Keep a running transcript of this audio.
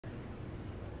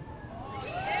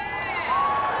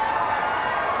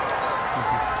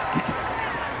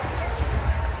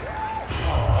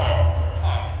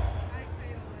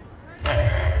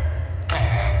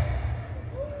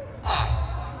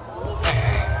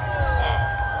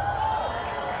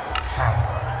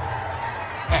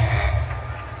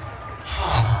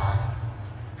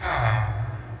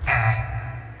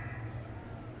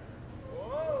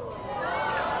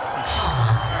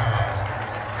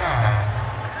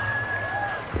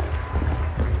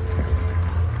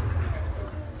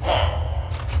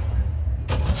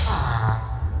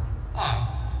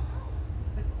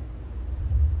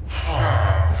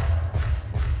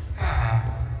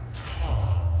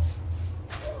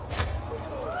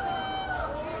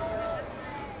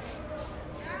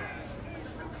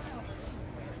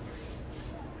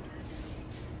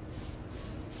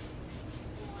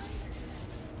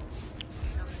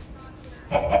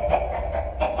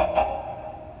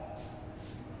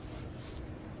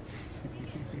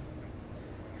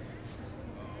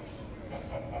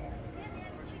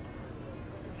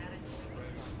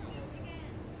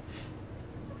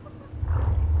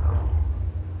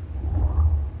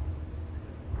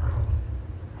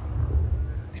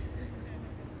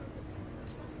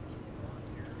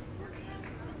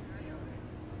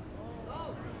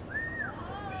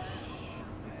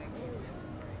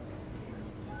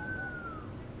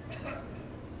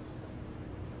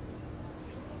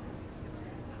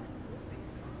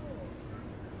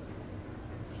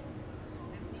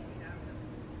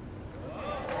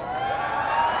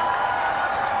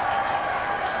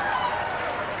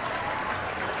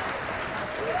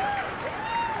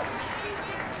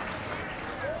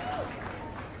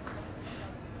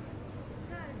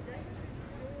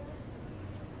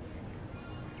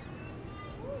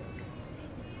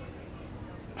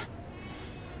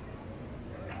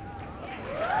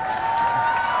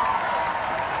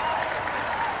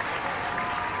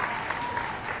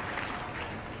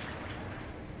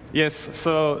Yes,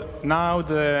 so now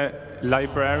the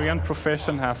librarian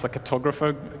profession has a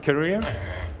cartographer career,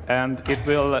 and it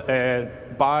will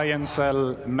buy and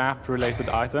sell map-related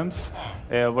items,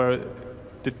 where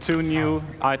the two new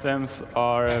items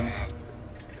are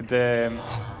the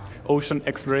ocean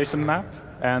exploration map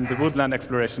and the woodland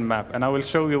exploration map. And I will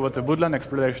show you what the woodland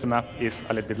exploration map is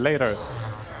a little bit later.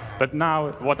 But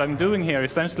now, what I'm doing here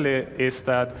essentially is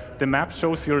that the map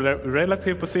shows your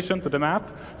relative position to the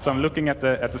map. So I'm looking at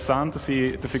the sun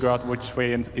to figure out which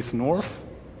way is north.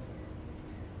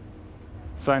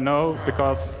 So I know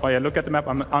because I look at the map,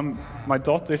 my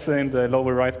dot is in the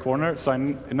lower right corner, so I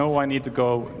know I need to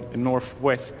go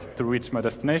northwest to reach my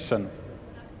destination.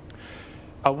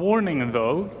 A warning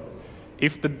though,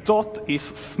 if the dot is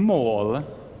small,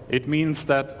 it means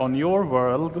that on your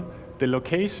world, the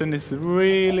location is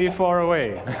really far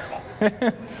away.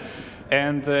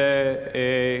 And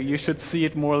you should see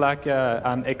it more like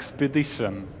an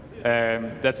expedition.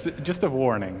 That's just a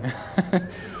warning.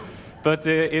 But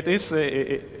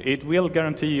it will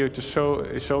guarantee you to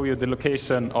show you the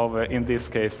location of, in this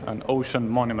case, an ocean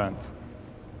monument.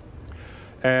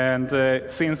 And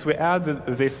since we added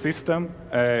this system,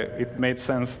 it made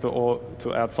sense to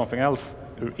add something else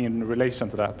in relation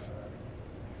to that.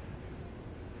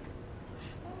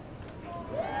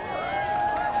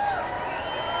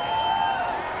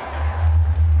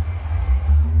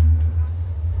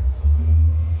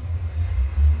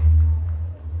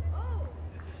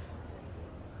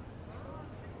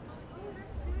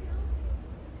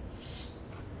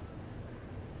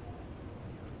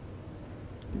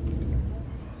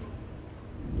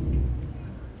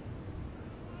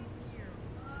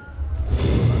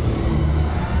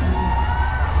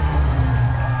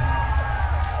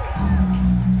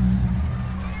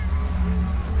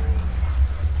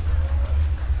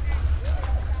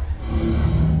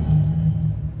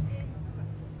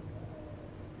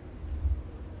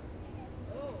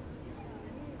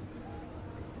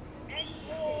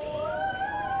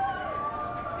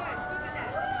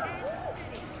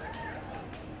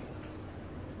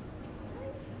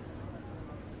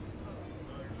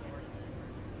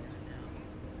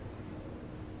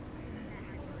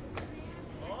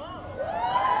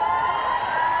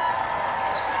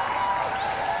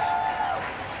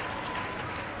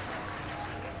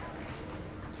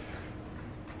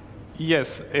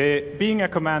 Yes, being a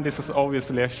command is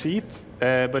obviously a cheat,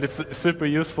 but it's super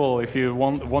useful if you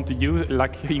want to use,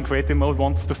 like in creative mode,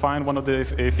 wants to find one of the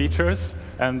features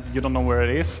and you don't know where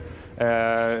it is.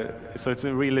 So it's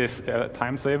a really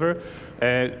time saver.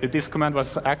 This command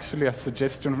was actually a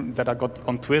suggestion that I got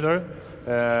on Twitter,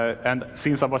 and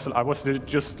since I was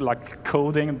just like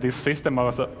coding this system, I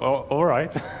was like, oh, all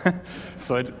right.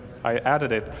 So I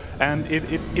added it, and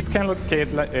it can locate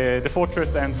the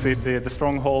fortress and city, the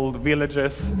stronghold,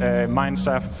 villages, mine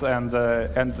shafts, and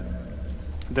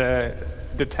the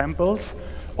temples.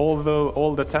 Although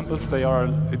all the temples they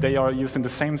are using the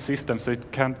same system, so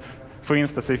it can, for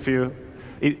instance, if you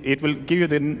it will give you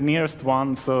the nearest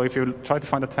one. So if you try to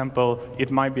find a temple, it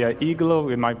might be an igloo,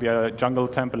 it might be a jungle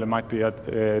temple, it might be a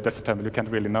desert temple. You can't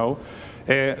really know.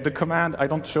 The command, I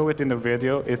don't show it in the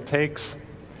video. It takes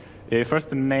first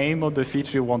the name of the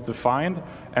feature you want to find,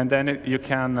 and then you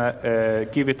can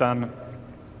give it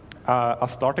a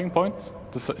starting point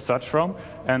to search from.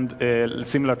 And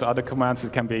similar to other commands,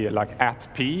 it can be like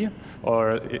 @p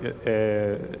or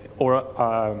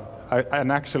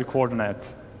an actual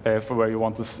coordinate for where you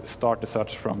want to start the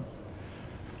search from.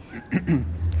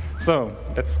 So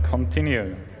let's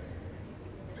continue.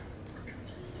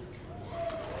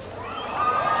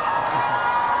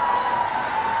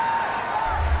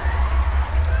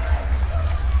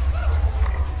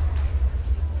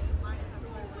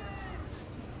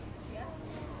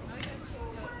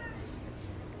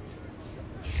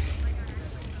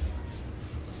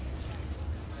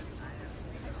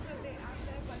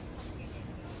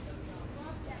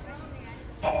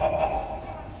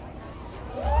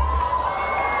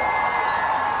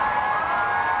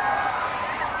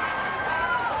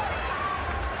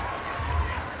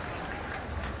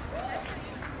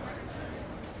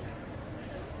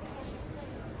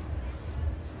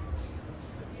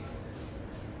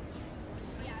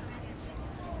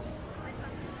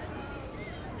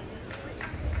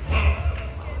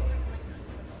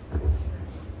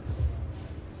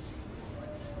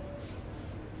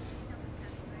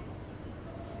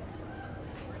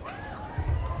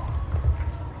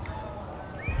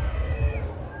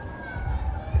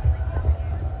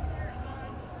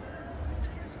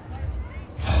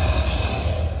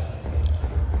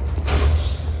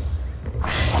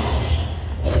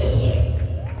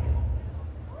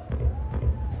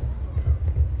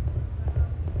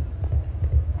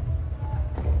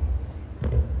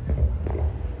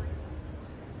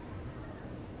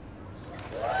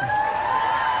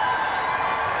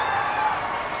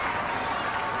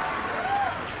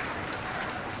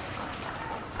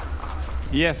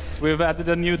 Yes, we've added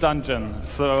a new dungeon.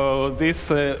 So this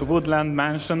woodland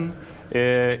mansion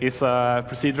is a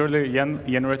procedurally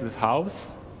generated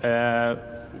house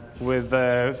with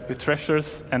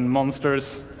treasures and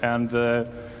monsters and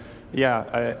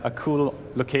yeah, a cool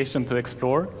location to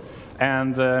explore.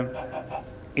 And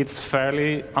it's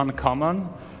fairly uncommon.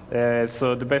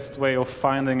 So the best way of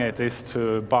finding it is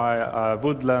to buy a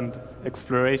woodland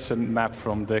exploration map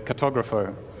from the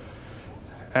cartographer.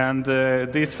 And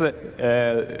this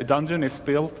dungeon is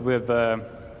built with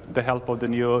the help of the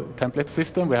new template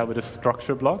system we have with the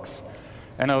structure blocks.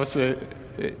 And I was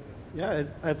yeah,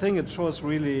 I think it shows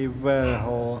really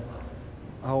well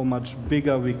how much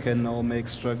bigger we can now make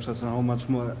structures and how much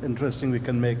more interesting we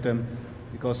can make them,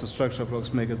 because the structure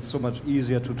blocks make it so much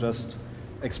easier to just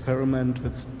experiment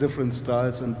with different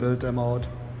styles and build them out.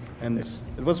 And it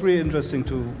was really interesting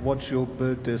to watch you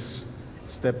build this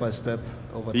step by step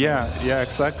over time. Yeah,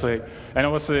 exactly. And I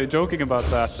was joking about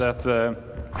that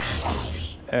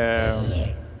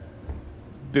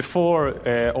before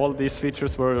all these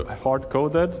features were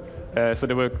hard-coded, so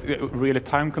they were really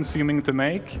time-consuming to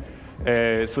make.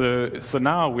 So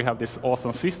now we have this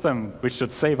awesome system which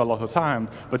should save a lot of time,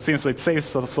 but since it saves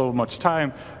so much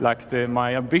time, like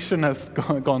my ambition has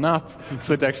gone up,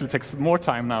 so it actually takes more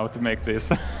time now to make this.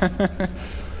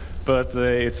 But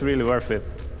it's really worth it.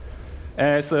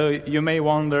 So you may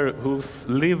wonder who's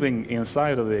living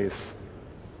inside of this.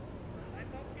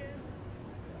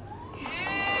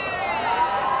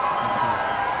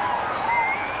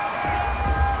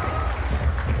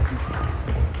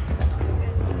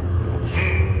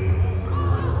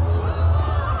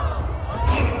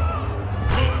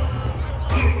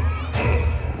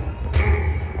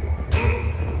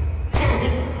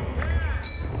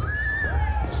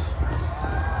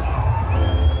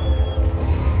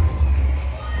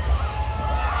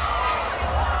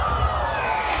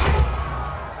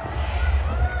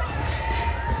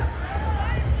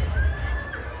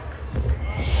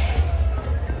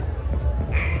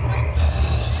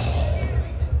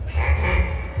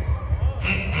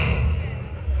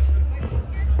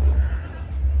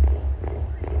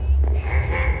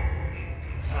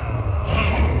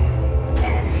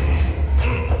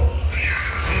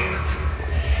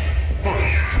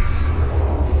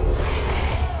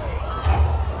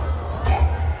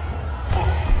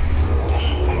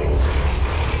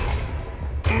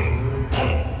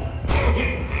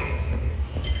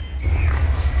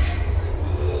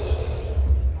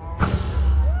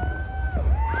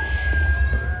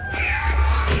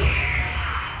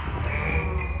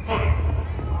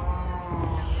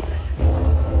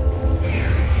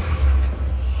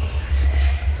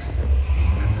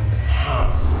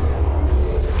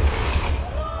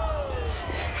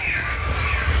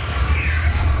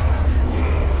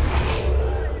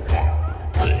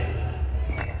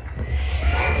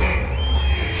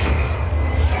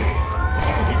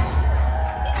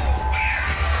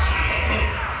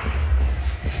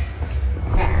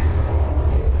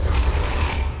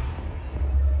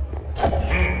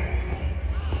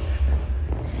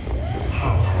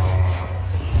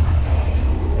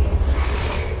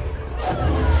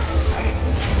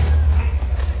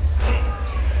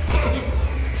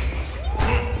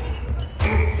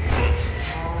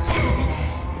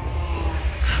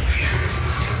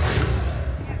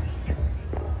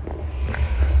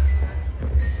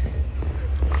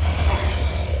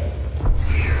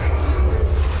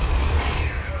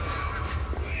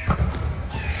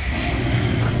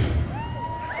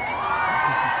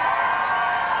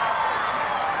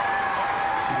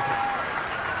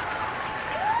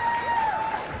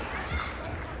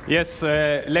 Yes,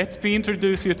 let me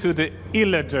introduce you to the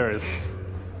illagers.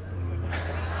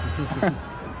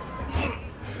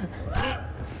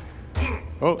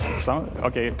 Oh,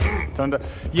 okay.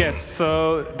 Yes,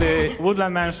 so the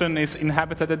woodland mansion is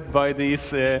inhabited by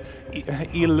these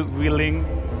ill-willing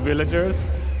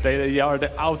villagers. They are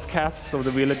the outcasts of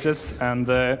the villages, and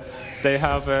they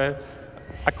have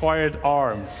acquired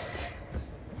arms.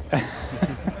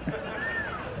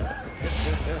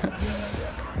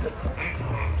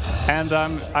 And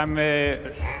I'm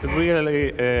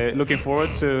really looking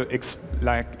forward to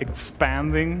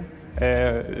expanding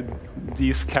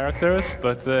these characters,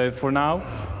 but for now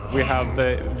we have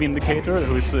the Vindicator,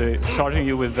 who is charging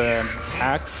you with the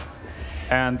axe,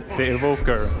 and the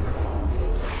Evoker.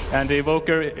 And the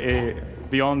Evoker,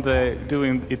 beyond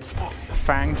doing its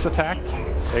fangs attack,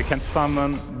 can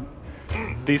summon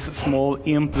these small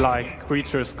imp-like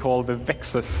creatures called the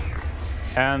Vexes.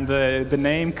 And the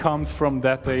name comes from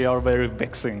that they are very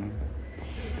vexing.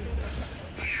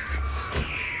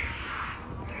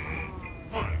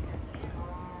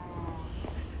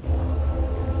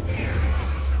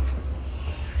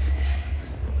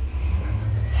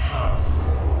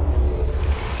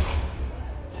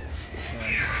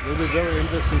 Will be very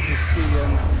interesting to see,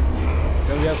 and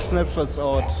then we have snapshots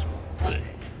out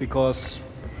because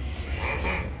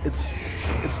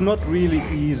it's not really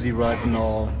easy right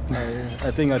now.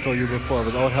 I think I told you before,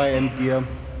 without high-end gear,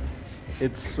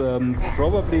 it's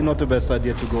probably not the best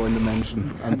idea to go in the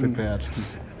mansion unprepared.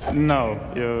 No,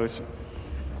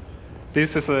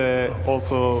 this is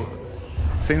also,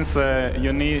 since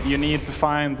you need to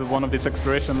find one of these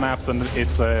exploration maps, and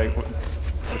it's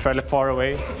fairly far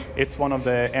away. It's one of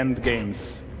the end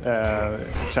games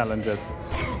challenges.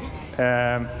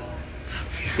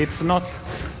 It's not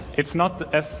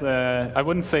as I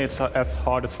wouldn't say it's as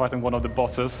hard as fighting one of the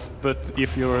bosses, but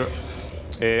if you're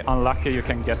unlucky, you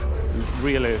can get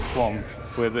really swamped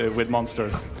with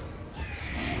monsters.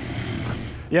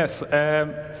 Yes.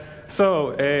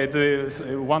 So the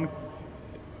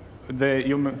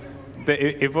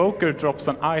evoker drops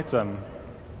an item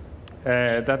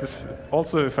that is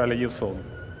also fairly useful.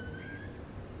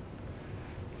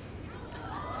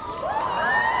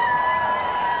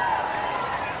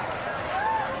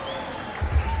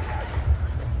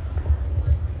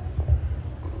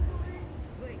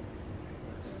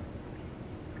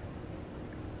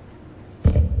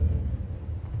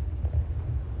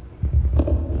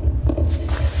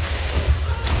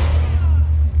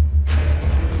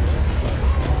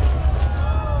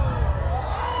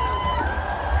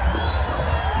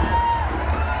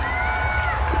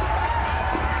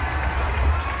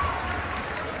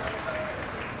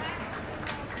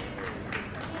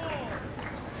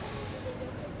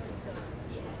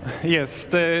 Yes,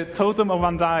 the Totem of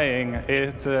Undying,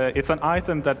 it's an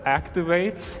item that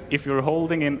activates if you're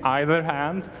holding in either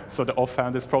hand, so the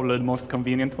offhand is probably the most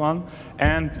convenient one,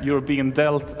 and you're being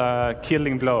dealt a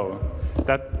killing blow.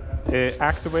 That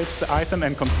activates the item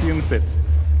and consumes it.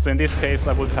 So in this case,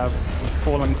 I would have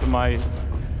fallen to my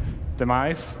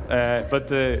demise, but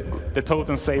the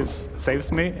totem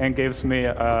saves me and gives me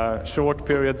a short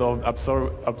period of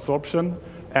absorption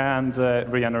and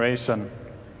regeneration.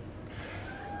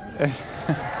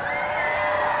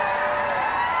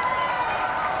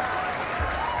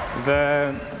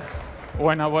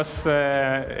 When I was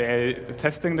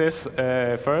testing this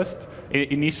first,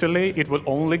 initially it will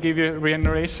only give you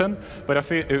regeneration, but I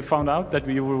found out that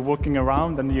you were walking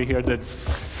around and you hear this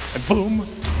boom.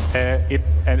 It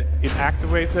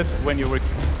activated when you were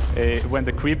when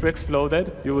the creeper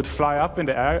exploded. You would fly up in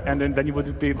the air, and then you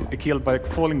would be killed by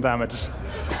falling damage.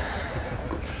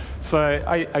 So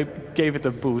I gave it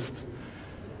a boost.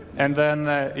 And then,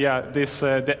 yeah,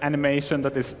 the animation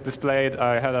that is displayed,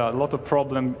 I had a lot of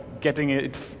problem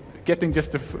getting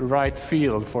just the right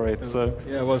feel for it. So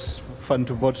yeah, it was fun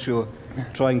to watch you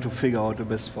trying to figure out the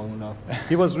best formula.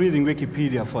 He was reading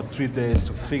Wikipedia for 3 days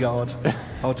to figure out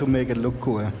how to make it look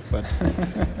cool.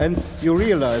 And you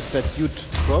realized that you'd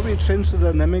probably change the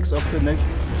dynamics of the next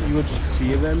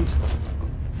UHC event.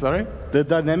 Sorry? The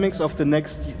dynamics of the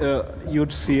next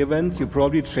UHC event, you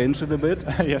probably changed it a bit.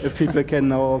 Yes. If people can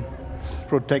now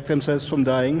protect themselves from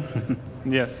dying.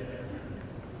 Yes.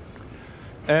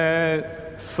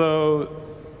 So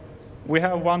we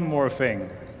have one more thing.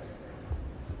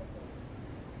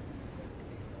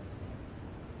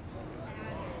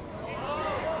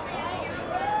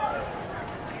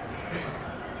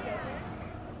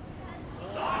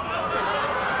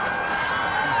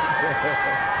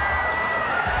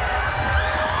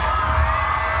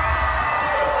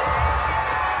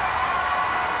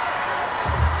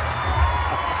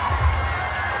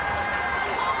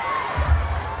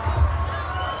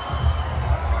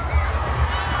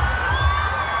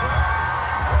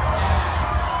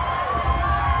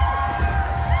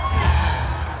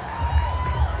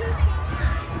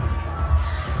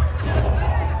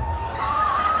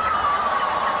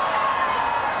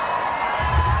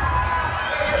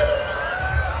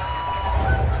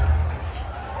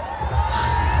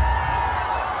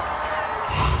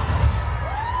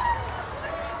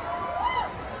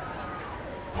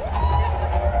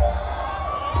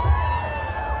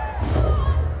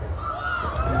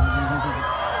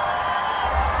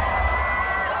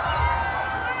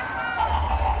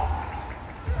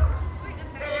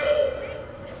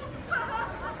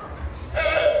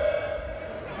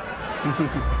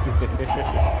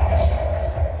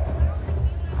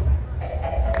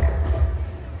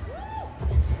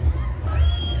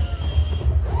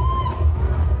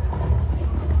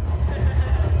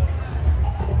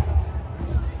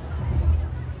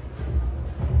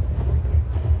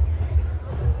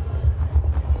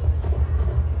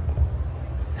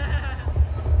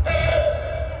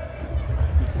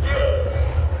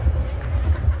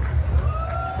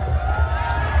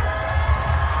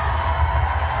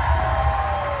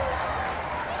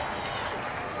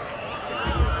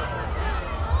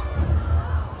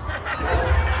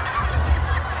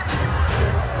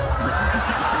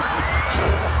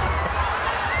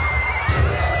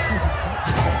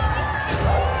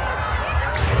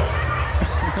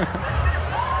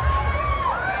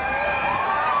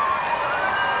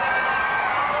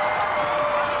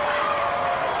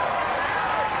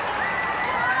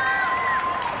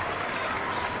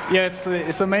 Yes,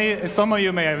 some of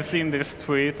you may have seen this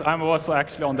tweet. I'm also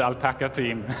actually on the alpaca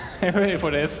team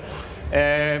for this.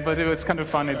 But it was kind of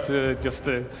funny to just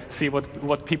see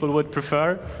what people would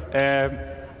prefer.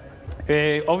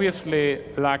 Obviously,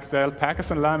 like the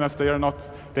alpacas and llamas, they're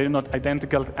not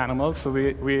identical animals. So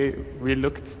we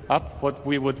looked up what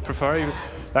we would prefer.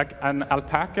 Like an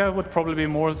alpaca would probably be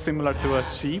more similar to a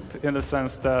sheep in the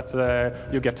sense that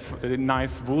you get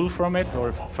nice wool from it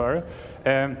or fur.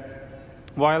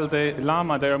 While the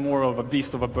llama, they're more of a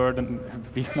beast of burden.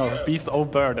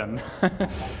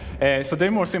 So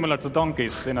they're more similar to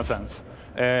donkeys in a sense.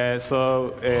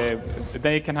 So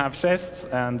they can have chests,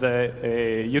 and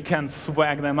you can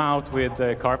swag them out with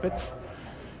carpets.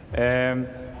 And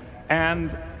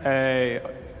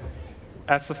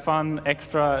as a fun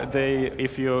extra,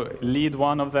 if you lead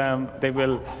one of them, they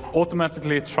will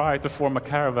automatically try to form a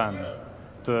caravan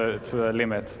to a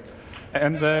limit.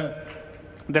 And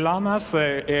the llamas,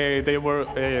 they were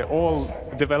all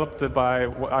developed by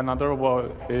another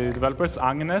developers,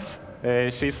 Agnes.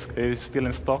 She's still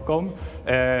in Stockholm,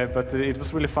 but it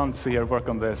was really fun to see her work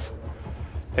on this.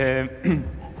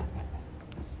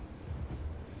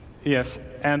 Yes,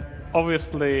 and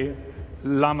obviously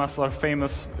llamas are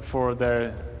famous for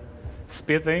their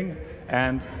spitting,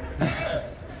 and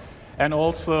and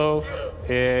also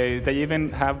they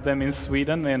even have them in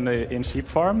Sweden in sheep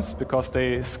farms because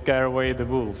they scare away the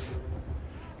wolves.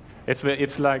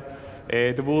 It's like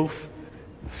the wolf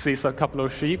sees a couple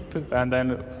of sheep and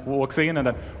then walks in and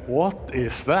then, what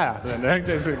is that? And then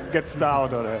it gets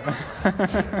down on it.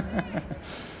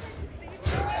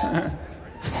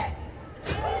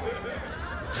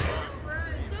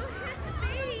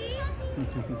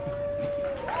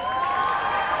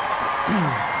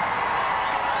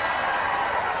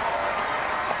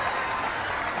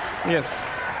 Yes.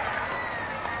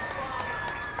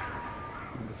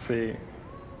 Let's see.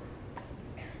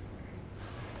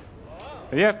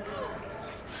 Yep.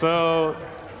 So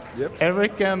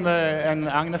Eric and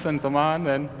Agnes and Toman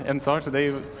and Sartre,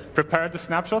 they prepared the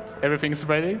snapshot. Everything's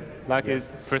ready, like it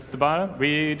pressed the button.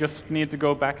 We just need to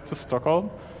go back to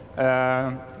Stockholm.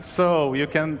 So you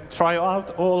can try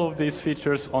out all of these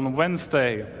features on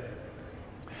Wednesday.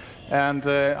 And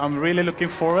I'm really looking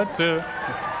forward to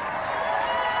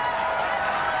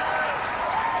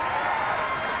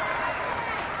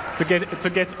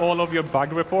get all of your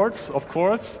bug reports, of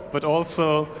course, but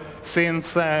also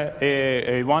since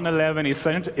 1.11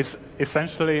 is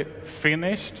essentially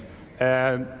finished,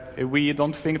 we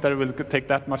don't think that it will take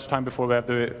that much time before we have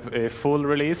the full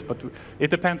release, but it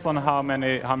depends on how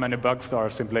many bugs there are,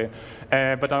 simply.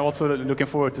 But I'm also looking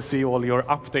forward to see all your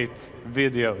update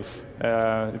videos.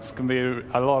 It's going to be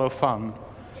a lot of fun.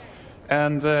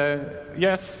 And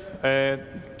yes,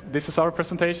 this is our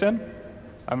presentation.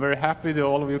 I'm very happy that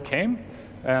all of you came,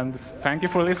 and thank you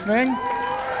for listening.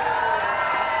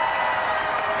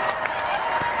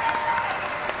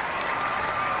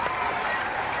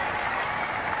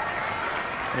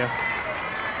 Yes.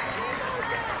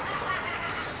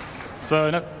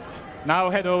 So now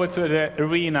head over to the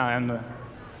arena and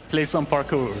play some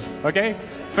parkour. Okay?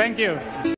 Thank you.